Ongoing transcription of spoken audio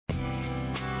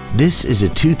This is a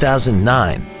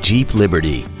 2009 Jeep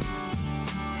Liberty.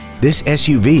 This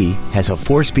SUV has a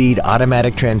 4-speed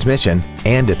automatic transmission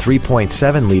and a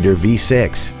 3.7-liter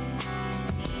V6.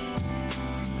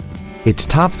 Its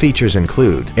top features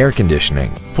include air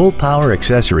conditioning, full power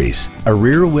accessories, a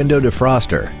rear window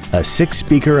defroster, a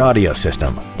 6-speaker audio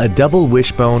system, a double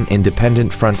wishbone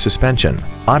independent front suspension,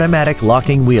 automatic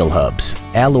locking wheel hubs,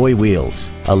 alloy wheels,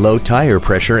 a low tire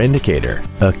pressure indicator,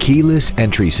 a keyless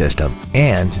entry system,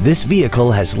 and this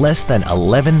vehicle has less than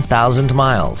 11,000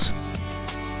 miles.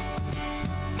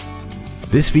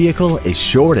 This vehicle is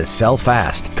sure to sell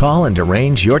fast. Call and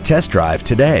arrange your test drive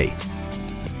today.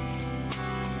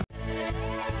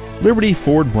 Liberty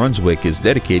Ford Brunswick is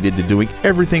dedicated to doing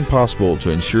everything possible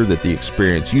to ensure that the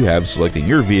experience you have selecting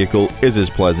your vehicle is as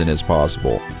pleasant as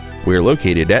possible. We are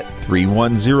located at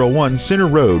 3101 Center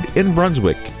Road in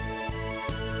Brunswick.